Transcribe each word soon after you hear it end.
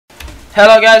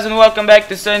Hello guys and welcome back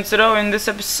to Saints Row. In this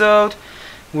episode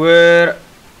we're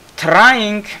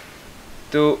trying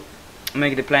to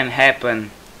make the plan happen.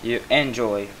 You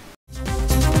enjoy.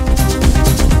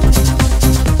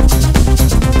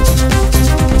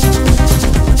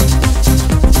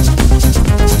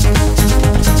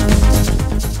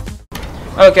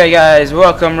 Okay guys,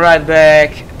 welcome right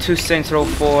back to Saints Row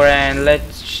 4 and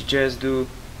let's do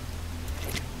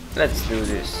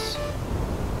this.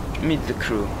 Meet the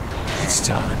crew. It's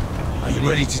time. Are you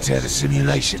ready to tear the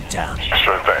simulation down?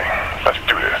 Sure thing. Let's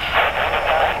do this.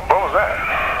 What was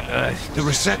that? The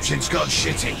reception's gone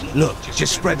shitty. Look,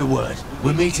 just spread the word.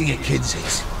 We're meeting at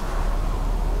Kinsey's.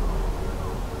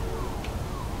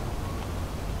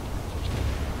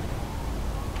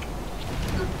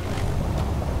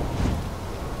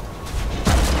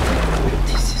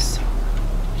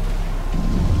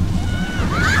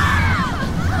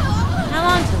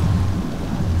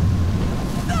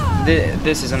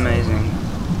 This is amazing.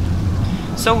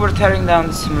 So we're tearing down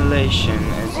the simulation,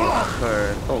 as you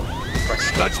heard. Oh,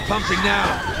 blood's pumping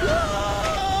now.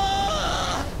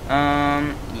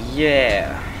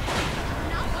 Yeah.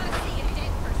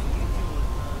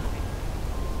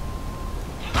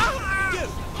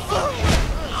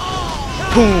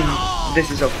 Boom! This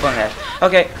is so fun, guys.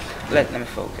 Okay, let me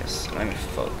focus.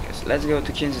 Let's go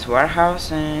to Kinsey's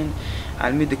warehouse and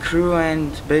I'll meet the crew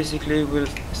and basically we'll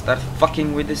start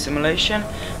fucking with the simulation,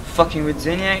 fucking with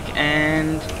Zinyak,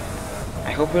 and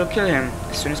I hope we'll kill him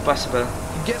as soon as possible.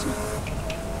 Get me.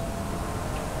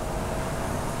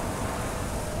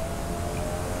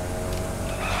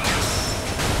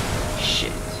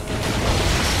 Shit.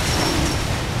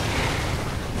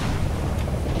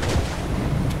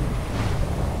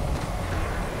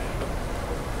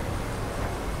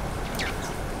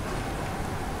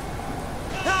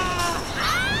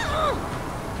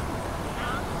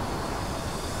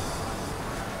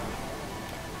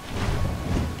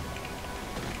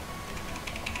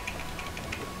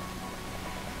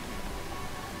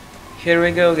 Here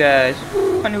we go, guys.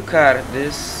 A new car.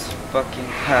 This fucking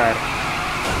car.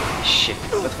 Shit,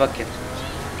 but fuck it.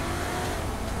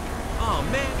 Oh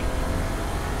man.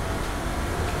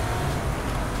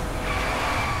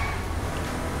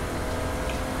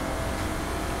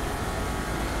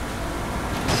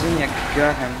 Zinyak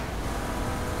got him.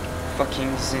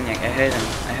 Fucking Zinyak. I hate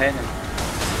him.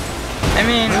 I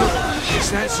mean,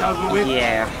 That's over with.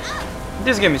 yeah.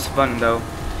 This game is fun though.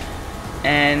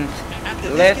 And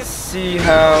let's see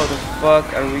how the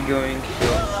fuck are we going to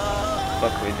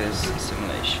fuck with this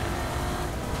simulation.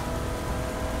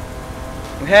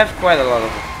 We have quite a lot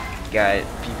of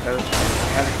people. We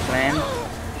have a plan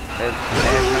that I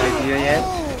have no idea yet.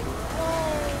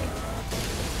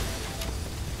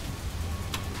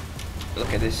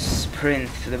 Look at this sprint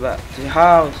to the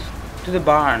house, to the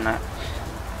barn. I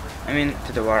mean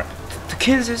to the to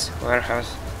Kinsey's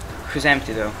warehouse, who's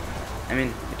empty though. I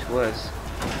mean it was.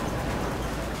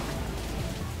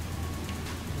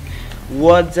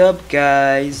 What's up,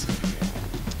 guys?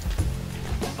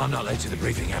 I'm not late to the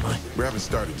briefing, am I? We haven't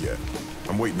started yet.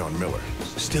 I'm waiting on Miller.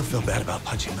 Still feel bad about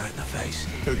punching Matt in the face.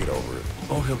 He'll get over it.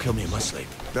 Or he'll kill me in my sleep.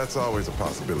 That's always a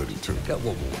possibility, too.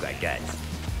 Whoa, guys.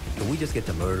 Can we just get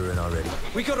to murdering already?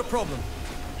 We got a problem.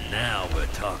 Now we're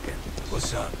talking.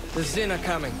 What's up? The Zin are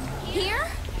coming. Here?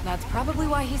 That's probably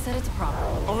why he said it's a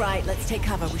problem. All right, let's take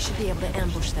cover. We should be able to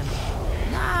ambush them.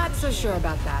 Not so sure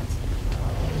about that.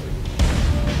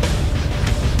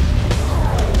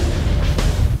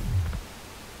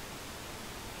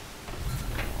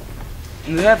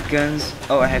 Do we have guns?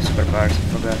 Oh, I have superpowers. I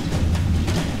forgot.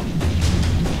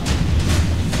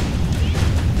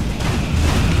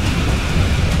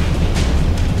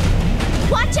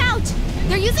 Watch out!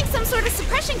 They're using some sort of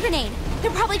suppression grenade.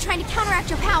 They're probably trying to counteract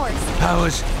your powers.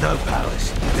 Powers, no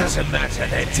powers. Doesn't matter,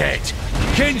 they're dead.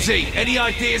 Kinsey, any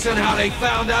ideas on how they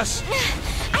found us?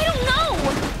 I don't know!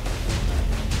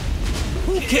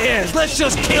 Who cares? Let's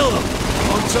just kill them!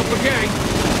 On top again.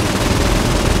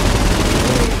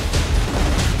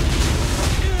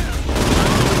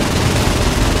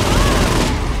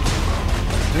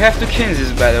 We have two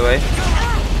Kinseys, by the way.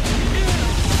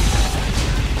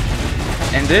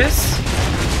 And this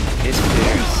is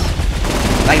Pierce.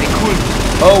 Like the cool.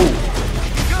 Oh!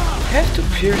 I have to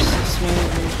pierce this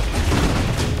one.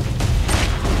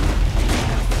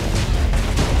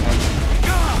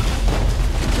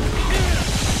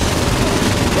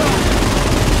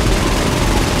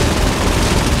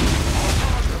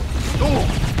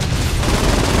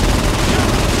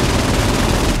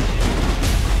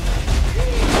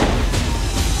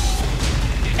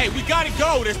 Hey, we gotta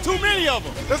go. There's too many of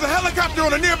them. There's a helicopter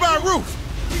on a nearby roof.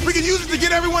 We can use it to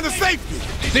get everyone to safety.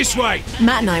 This way.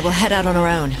 Matt and I will head out on our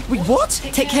own. Wait, what?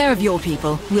 Take care of your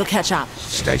people. We'll catch up.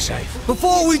 Stay safe.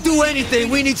 Before we do anything,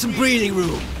 we need some breathing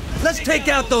room. Let's take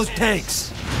out those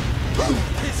tanks.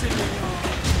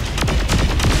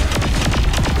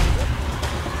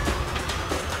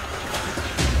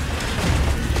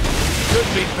 Could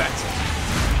be better.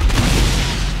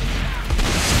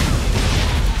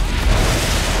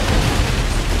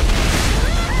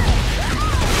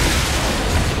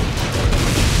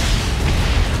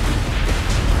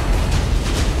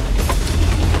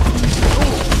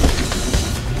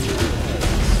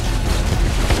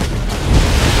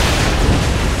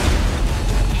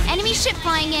 Enemy ship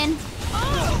flying in.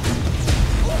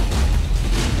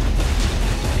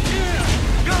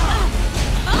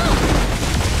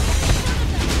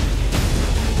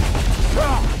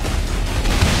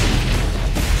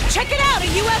 Check it out, a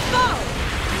UFO!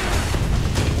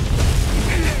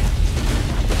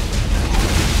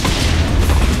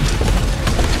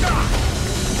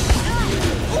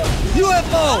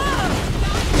 UFO!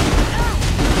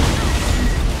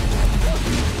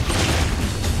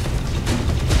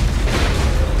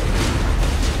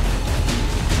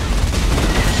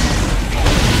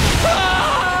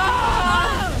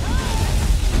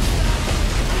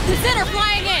 The center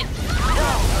flying in.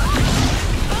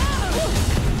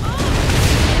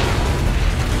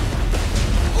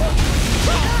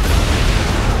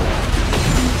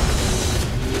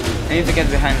 I need to get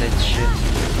behind that shit.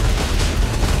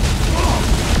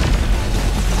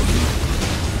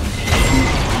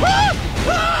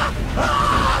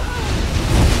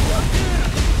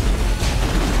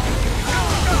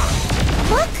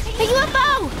 Look, a UFO.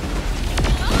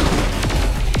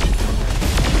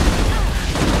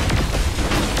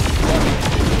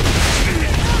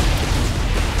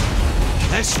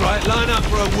 That's right, line up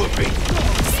for a whooping.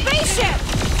 Spaceship.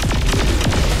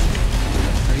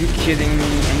 Are you kidding me? I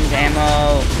need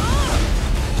ammo.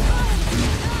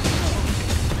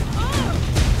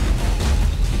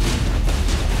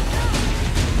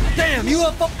 Damn,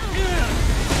 UFO!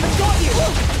 I got you!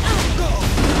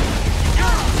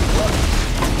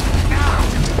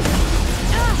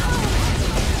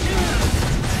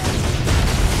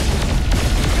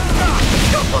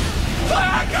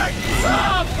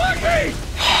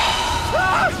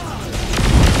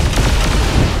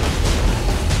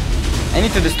 I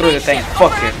need to destroy the tank.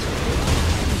 Fuck it.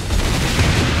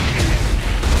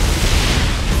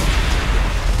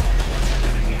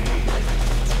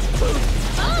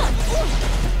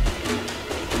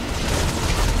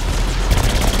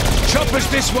 Choppers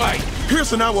this way.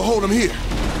 Pierce and I will hold them here.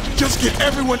 Just get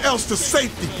everyone else to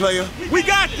safety, player. We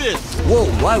got this! Whoa,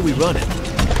 why are we running?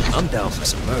 I'm down for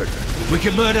some murder. We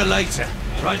can murder later.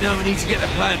 Right now we need to get the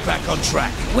plan back on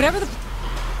track. Whatever the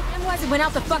plan was, it went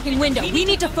out the fucking window. We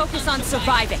need to focus on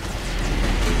surviving.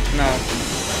 No.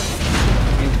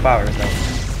 I need powers though.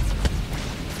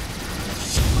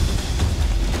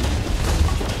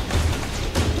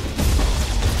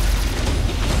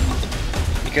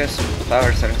 Because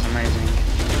powers are amazing.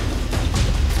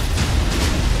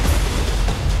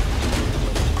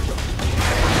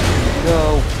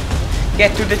 Go.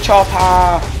 Get to the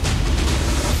chopper.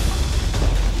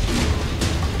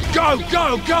 Go,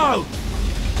 go, go!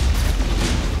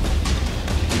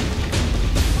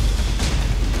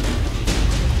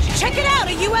 Check it out,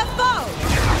 a UFO!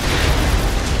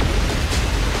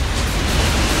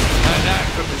 And that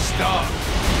from the start.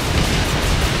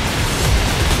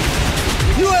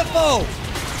 UFO!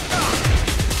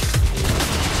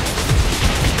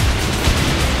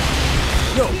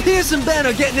 Yo, Pierce and Ben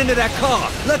are getting into that car.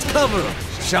 Let's cover them.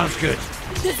 Sounds good.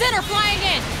 The center flying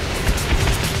in.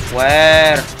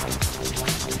 Where?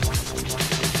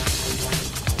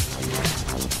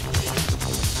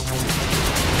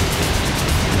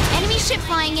 Enemy ship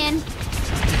flying in.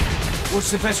 What's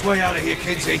the best way out of here,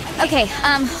 Kinsey? Okay,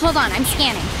 hold on, I'm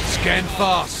scanning. Scan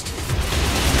fast.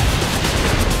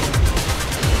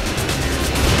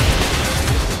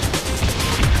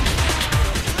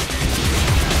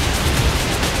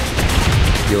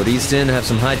 Yo, these Zen have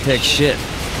some high-tech shit.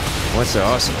 What's their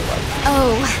arsenal like?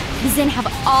 Oh, the Zen have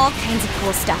all kinds of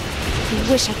cool stuff.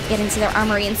 I wish I could get into their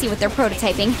armory and see what they're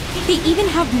prototyping. They even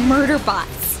have murder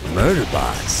bots. Murder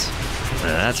bots?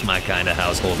 That's my kind of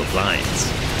household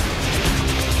appliance.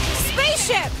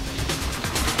 Spaceship!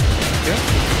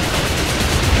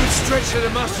 Good stretch of the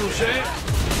muscles there.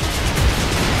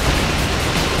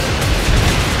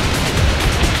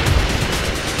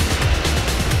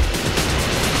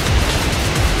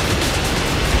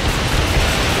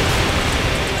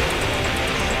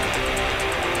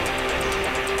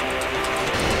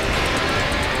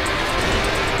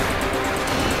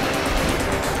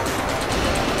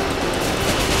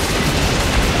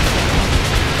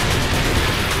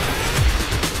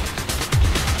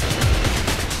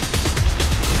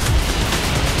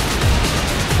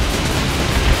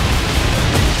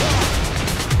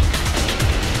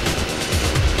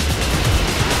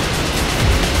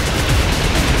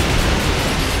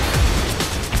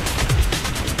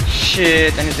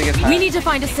 shit, I need to get high. We need to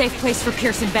find a safe place for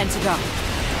Pierce and Ben to go.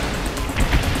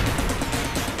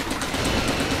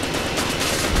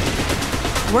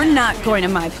 We're not going to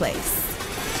my place.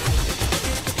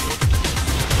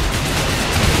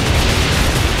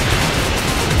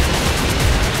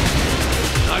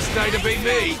 Nice day to be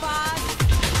me.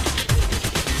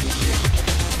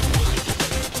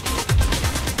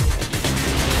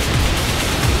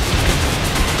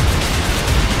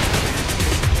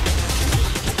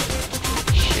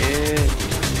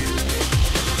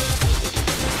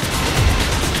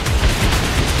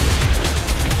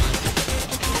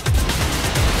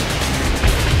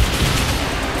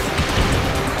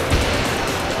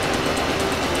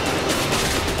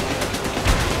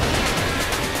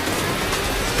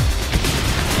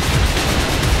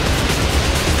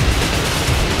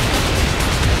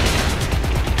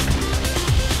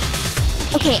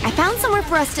 Okay, I found somewhere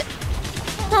for us to...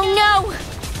 Oh no!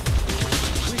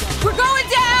 We're going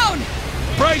down!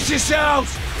 Brace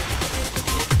yourselves!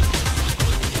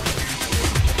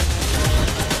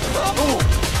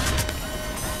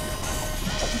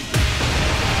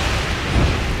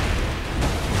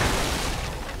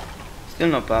 Still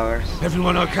no powers.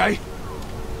 Everyone okay?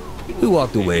 We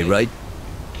walked away, right?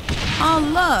 Oh,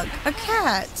 look, a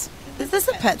cat. Is this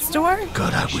a pet store?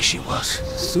 God, I wish it was.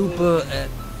 Super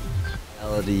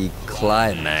Reality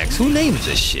Climax. Who names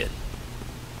this shit?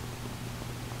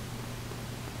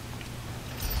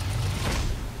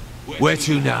 Where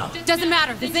to now? Doesn't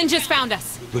matter, the Zin just found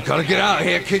us. We gotta get out of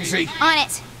here, Kinsey. On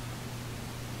it!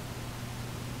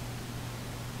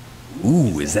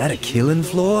 Ooh, is that a killing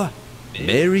floor?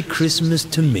 Merry Christmas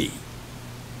to me.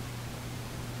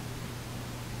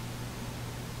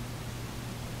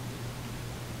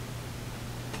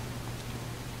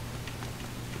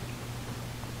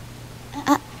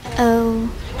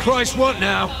 Oh. Christ, what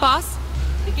now? Boss,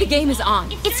 the game is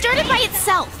on. It started by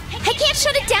itself. I can't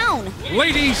shut it down.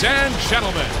 Ladies and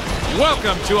gentlemen,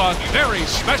 welcome to a very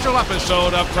special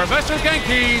episode of Professor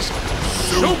Genki's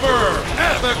Super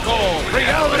Ethical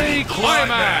Reality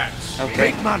Climax.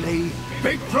 Okay. Big money,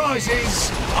 big prizes.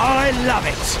 I love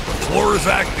it. The floor is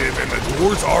active and the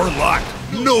doors are locked.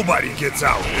 Nobody gets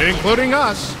out. Including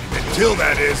us. Until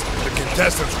that is, the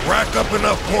contestants rack up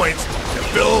enough points to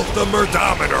fill the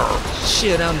murdometer.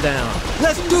 Shit, I'm down.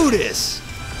 Let's do this!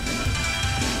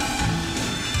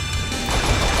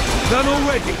 Done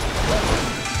already.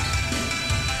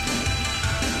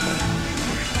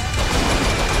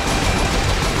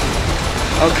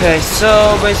 Okay,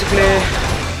 so basically,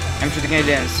 I'm shooting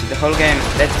aliens the whole game.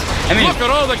 Look at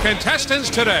all the contestants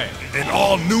today. And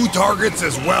all new targets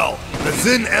as well. The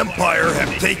Zin Empire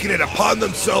have taken it upon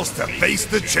themselves to face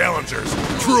the challengers.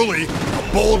 Truly, a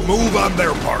bold move on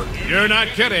their part. You're not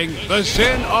kidding. The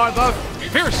Zin are the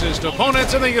fiercest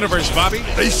opponents in the universe, Bobby.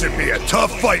 They should be a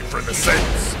tough fight for the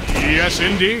Saints. Yes,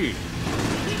 indeed.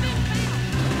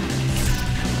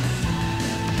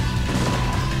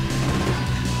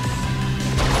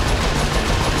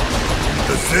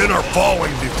 The Zin are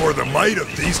falling before the might of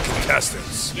these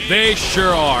contestants. They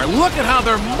sure are. Look at how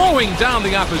they're mowing down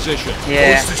the opposition.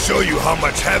 Yeah. Goes to show you how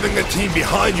much having a team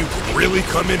behind you can really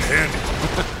come in handy.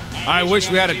 I wish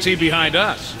we had a team behind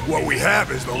us. What we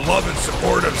have is the love and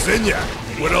support of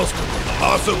Zinyak. What else could we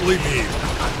possibly need?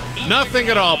 Nothing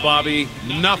at all, Bobby.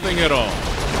 Nothing at all.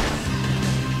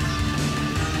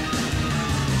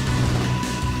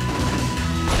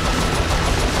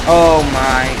 Oh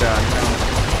my god, no.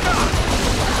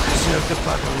 Deserve the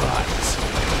bugger rights.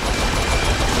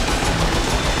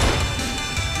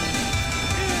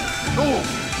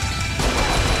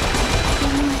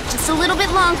 Just a little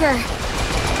bit longer.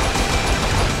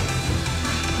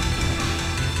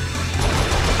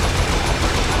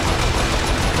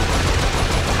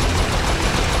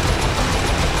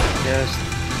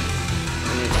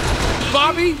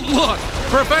 Bobby, look!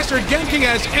 Professor Genki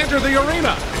has entered the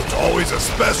arena! It's always a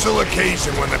special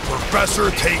occasion when the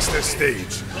professor takes the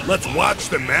stage. Let's watch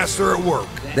the master at work.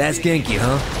 That's Genki,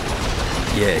 huh?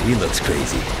 Yeah, he looks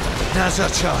crazy. Now's our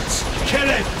chance. Kill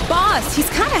him! Boss, he's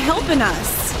kind of helping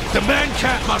us. The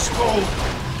man-cat must fall.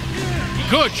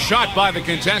 Good shot by the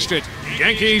contestant.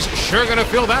 Genki's sure gonna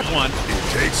feel that one.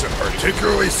 It takes a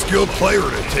particularly skilled player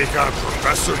to take on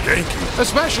Professor Genki,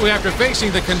 Especially after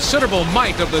facing the considerable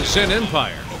might of the Zin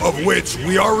Empire. of which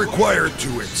we are required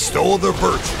to extol the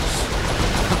virtues.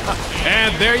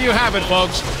 And there you have it,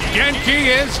 folks. Genki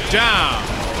is down.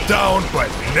 Down, but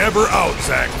never out,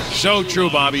 Zach. So true,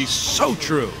 Bobby. So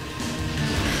true.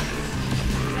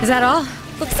 Is that all?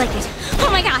 Looks like it. Oh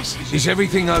my gosh! Is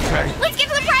everything okay? Let's get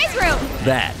to the prize room!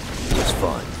 That was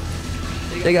fun.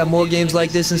 They got more games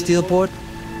like this in Steelport?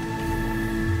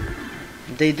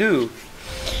 They do.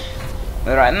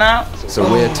 But right now... So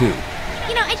where to?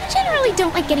 You know, I generally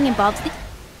don't like getting involved in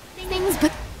these things,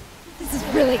 but this is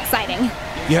really exciting.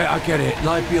 Yeah, I get it.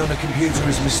 Life beyond the computer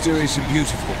is mysterious and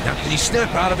beautiful. Now, can you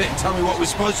snap out of it and tell me what we're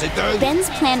supposed to do? Ben's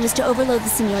plan was to overload the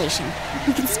simulation.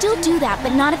 We can still do that,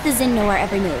 but not if the Zin know our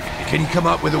every move. Can you come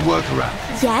up with a workaround?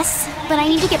 Yes, but I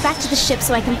need to get back to the ship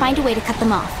so I can find a way to cut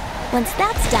them off. Once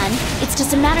that's done, it's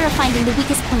just a matter of finding the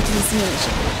weakest point in the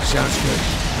simulation. Sounds good.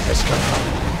 Let's go.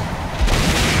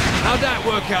 How'd that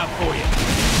work out for you?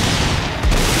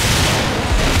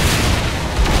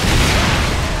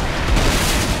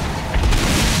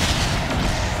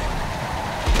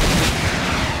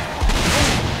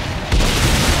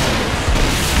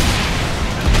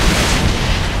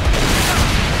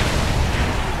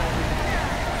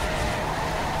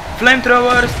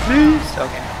 Flamethrowers, please.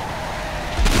 Okay.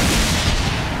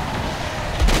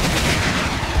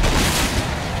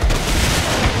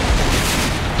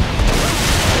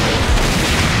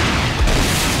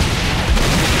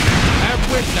 And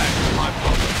with that, my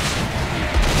problems.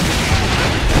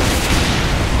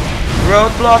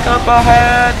 Roadblock up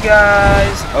ahead,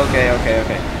 guys. Okay.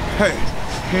 Hey,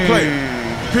 player.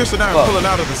 Pierce and I are pulling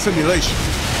out of the simulation.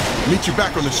 Meet you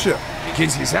back on the ship.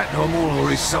 Kinsey, is that normal,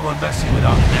 or is someone messing with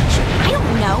our connection? I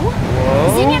don't know.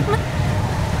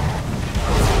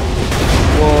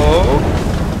 Whoa.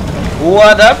 Whoa.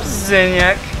 What up,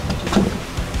 Zinyak?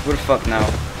 We're fucked now,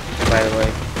 by the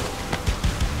way.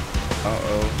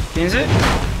 Uh-oh. Kinsey?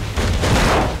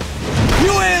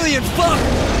 You alien fuck!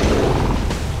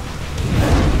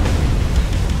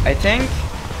 I think...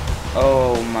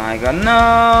 Oh my god,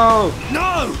 no!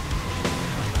 No!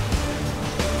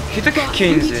 He took We need to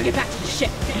Kinsey. get back to the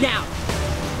ship, now!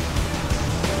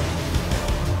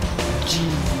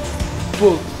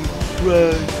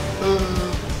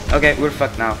 Okay, we're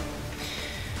fucked now.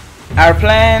 Our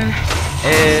plan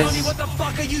Sonny, is... what the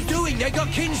fuck are you doing? They got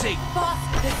Kinsey! Boss,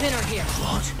 the Zin are here.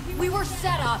 What? We were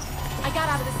set up. I got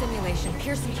out of the simulation.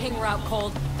 Pierce and King were out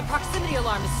cold. The proximity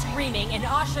alarm is screaming, and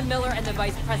Asha Miller and the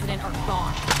Vice President are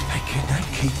gone. They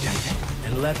kidnapped Keith David.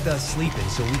 And left us sleeping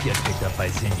so we get picked up by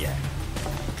Zinyak.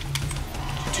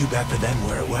 Too bad for them,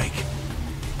 we're awake.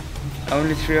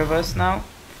 Only 3 of us now?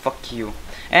 Fuck you.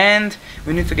 And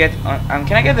we need to get on...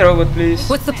 can I get the robot, please?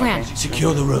 What's the plan? Okay.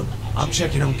 Secure the room. I'm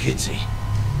checking on Kinsey.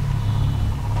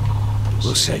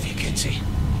 We'll save you, Kinsey.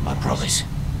 I promise.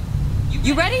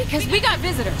 You ready? Because we got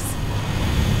visitors.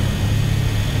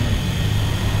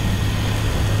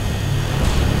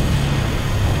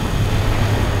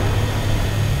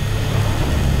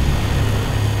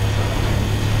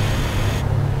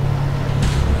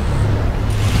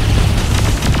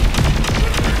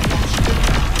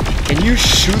 Can you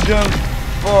shoot them?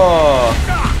 Fuck.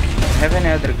 Have any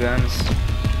other guns?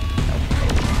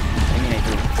 I mean, I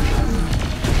do.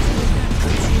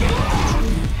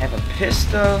 Have a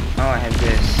pistol? Oh, I have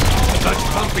this. Let's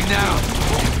pumping now.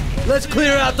 Let's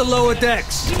clear out the lower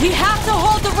decks! We have to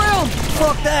hold the room!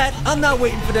 Fuck that! I'm not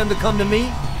waiting for them to come to me!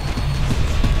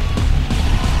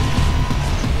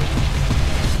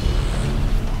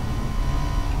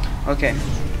 Okay.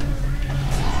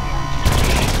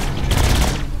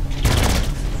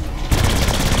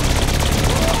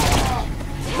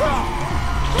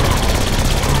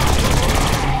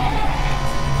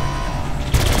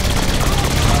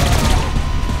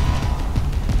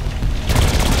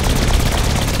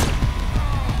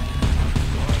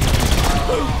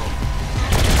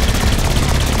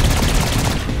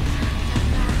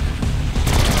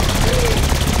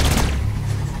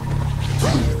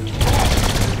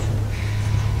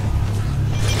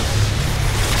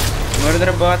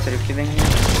 Murder bots, are you kidding me?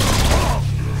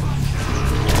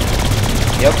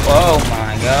 Yep, oh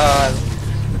my god.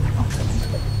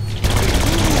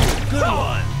 Good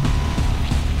one!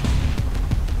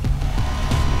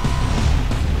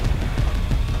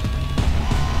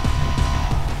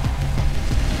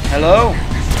 Hello?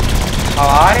 How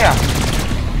are ya?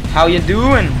 How you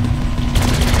doing?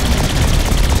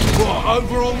 What,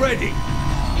 over already?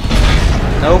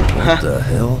 Nope. What the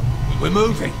hell? We're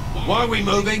moving. Why are we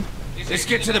moving? Let's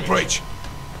get to the bridge.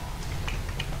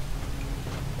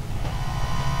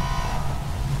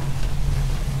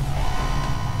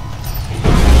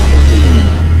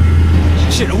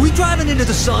 Shit, are we driving into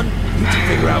the sun? Need to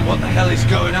figure out what the hell is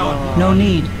going on. No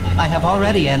need. I have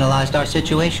already analyzed our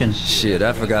situation. Shit,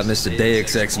 I forgot Mr.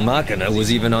 Deus Ex Machina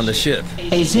was even on the ship.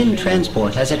 A Zin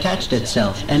transport has attached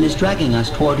itself and is dragging us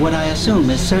toward what I assume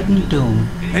is certain doom.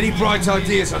 Any bright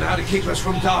ideas on how to keep us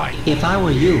from dying? If I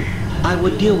were you, I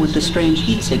would deal with the strange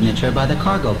heat signature by the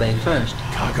cargo bay first.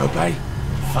 Cargo bay?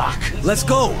 Fuck. Let's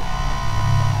go!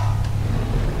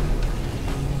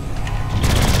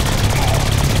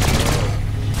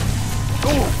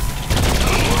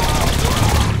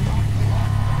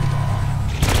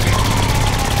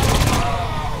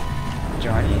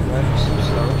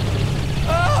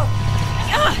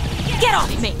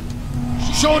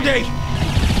 Shorty!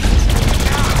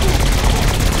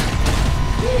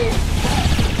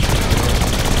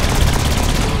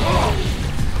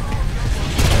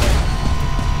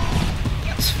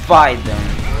 Let's fight them.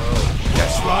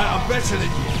 That's right, I'm better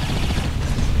than you.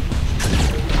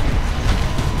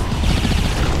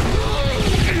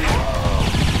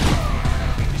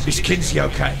 Is Kinsey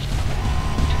okay?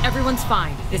 Everyone's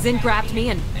fine. The Zin grabbed me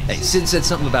and Hey, Sid said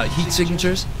something about heat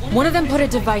signatures? one of them put a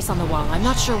device on the wall. I'm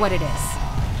not sure what it is.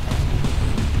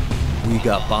 We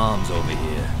got bombs over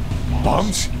here.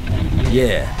 Bombs?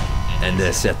 Yeah, and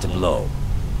they're set to blow.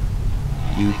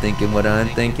 You thinking what I'm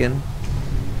thinking?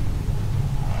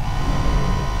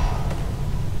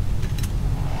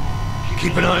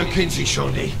 Keep an eye on Kinsey,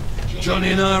 Shorty.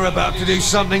 Johnny and I are about to do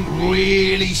something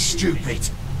really stupid.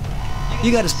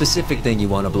 You got a specific thing you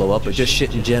want to blow up, or just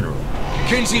shit in general?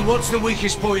 Kinsey, what's the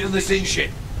weakest point on the Zin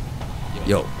ship?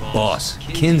 Yo, boss,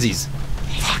 Kinsey's...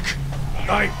 Fuck.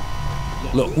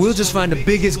 Look, we'll just find the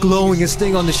biggest, glowingest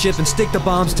thing on the ship and stick the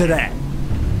bombs to that.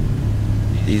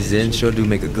 These Zin sure do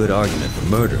make a good argument for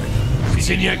murdering him.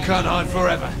 Zinyak can't hide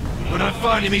forever. When I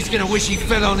find him, he's gonna wish he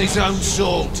fell on his own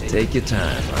sword. Take your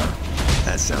time, huh?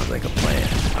 That sounds like a plan.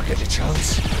 I get the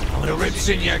chance. I'm gonna rip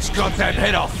Zinyak's goddamn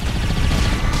head off.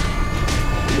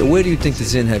 Yo, where do you think the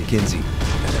Zin have Kinsey?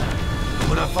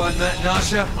 When I find that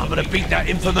Nasha, I'm gonna beat that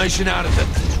information out of them.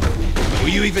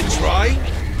 Will you even try?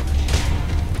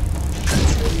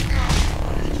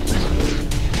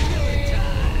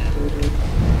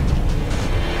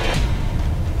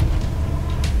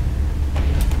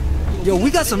 Yo,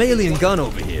 we got some alien gun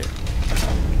over here.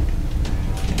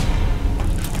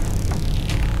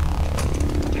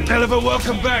 Hell of a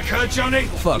welcome back, huh, Johnny?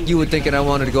 Fuck, you were thinking I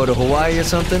wanted to go to Hawaii or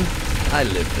something? I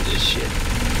live for this shit.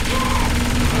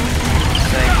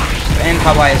 And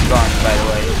Hawaii is gone, by the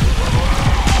way.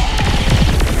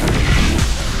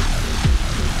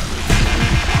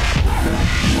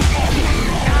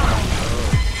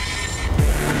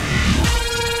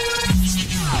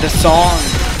 The song.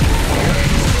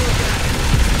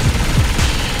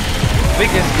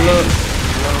 Biggest glow.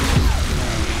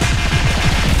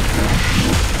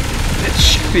 That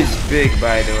ship is big,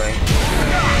 by the way.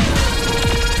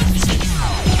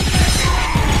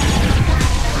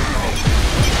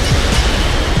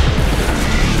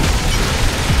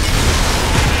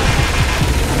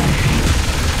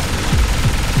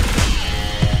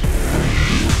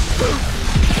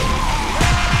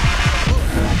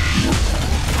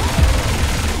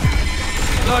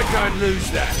 Like I'd lose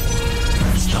that.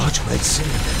 Large red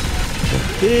cylinder.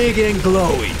 Big and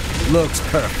glowy. Looks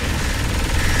perfect.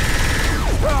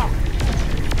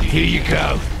 Here you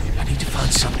go. I need to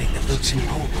find something that looks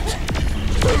important.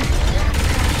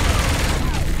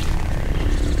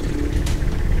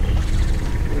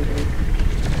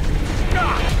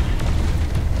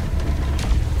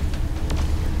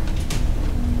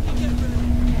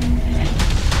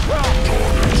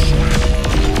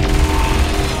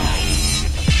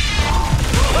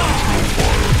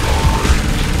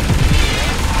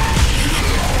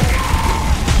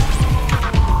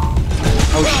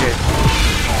 Oh shit.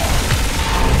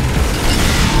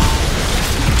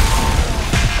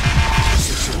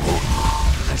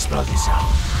 Let's blow this up.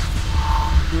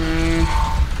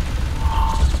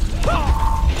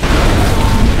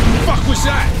 Fuck was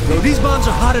that? Yo, these bombs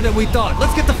are hotter than we thought.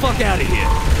 Let's get the fuck out of here.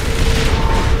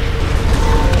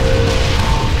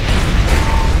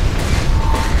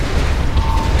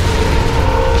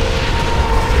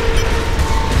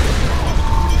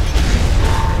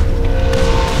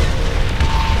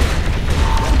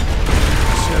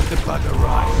 Serve the bugger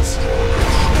right.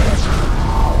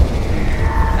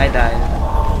 I died.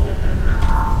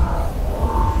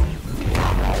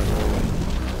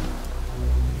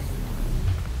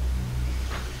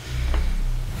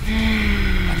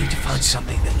 I need to find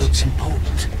something that looks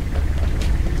important.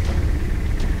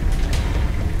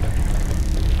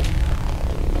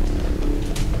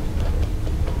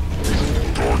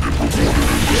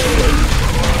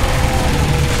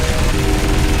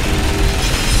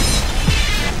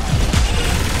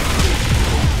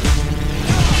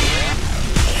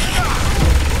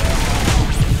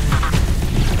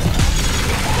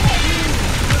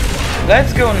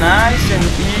 Let's go nice and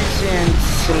easy and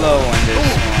slow on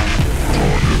this one.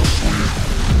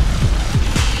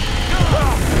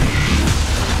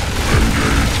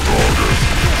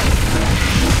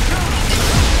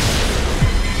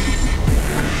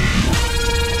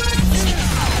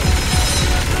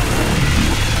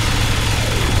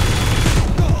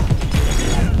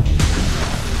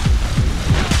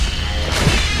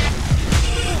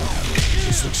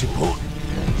 This looks important.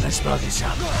 Let's blow this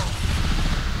up.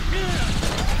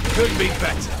 Could be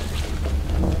better.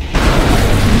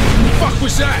 Fuck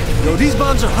was that? Yo, these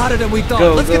bombs are hotter than we thought.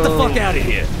 Go, Let's get the go. fuck out of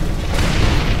here.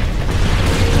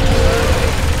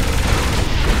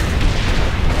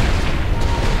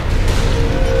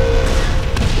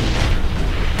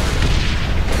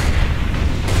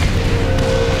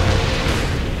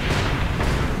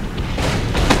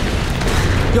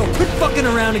 Yo, quit fucking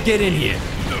around and get in here.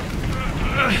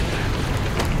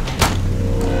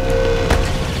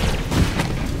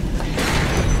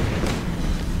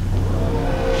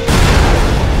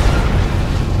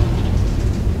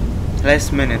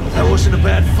 Last minute. That wasn't a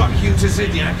bad fuck you to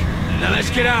Zinyak. Now let's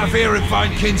get out of here and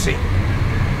find Kinsey.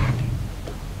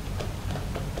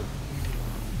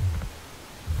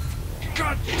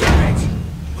 God damn it!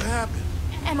 What happened?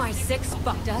 MI6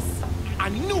 fucked us. I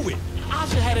knew it.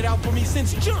 Asha had it out for me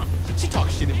since jump. She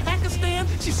talked shit in Pakistan.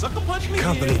 She sucker punched me.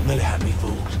 Can't here. believe Miller had me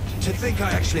fooled. To think I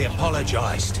actually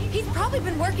apologized. He's probably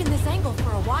been working this angle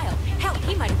for a while. Hell,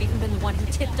 he might have even been the one who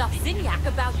tipped off Zinyak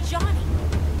about Johnny.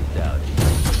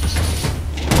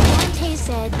 Dante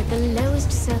said that the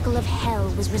lowest circle of hell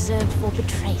was reserved for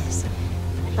betrayers.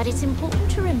 But it's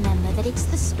important to remember that it's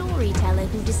the storyteller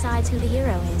who decides who the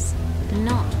hero is,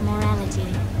 not morality.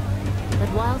 But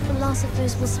while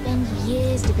philosophers will spend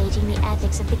years debating the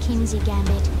ethics of the Kinsey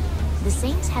Gambit, the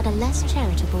Saints had a less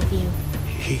charitable view.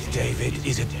 Keith David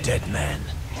is a dead man.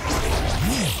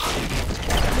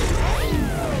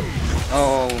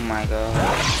 Oh my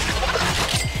god.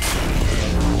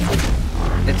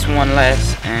 It's one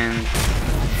less and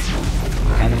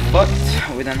kind of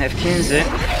fucked. We don't have Kinsey.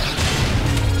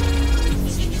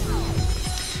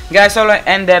 Guys, I'll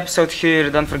end the episode here.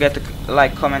 Don't forget to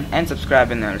like, comment and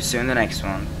subscribe, and I'll see you in the next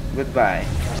one. Goodbye.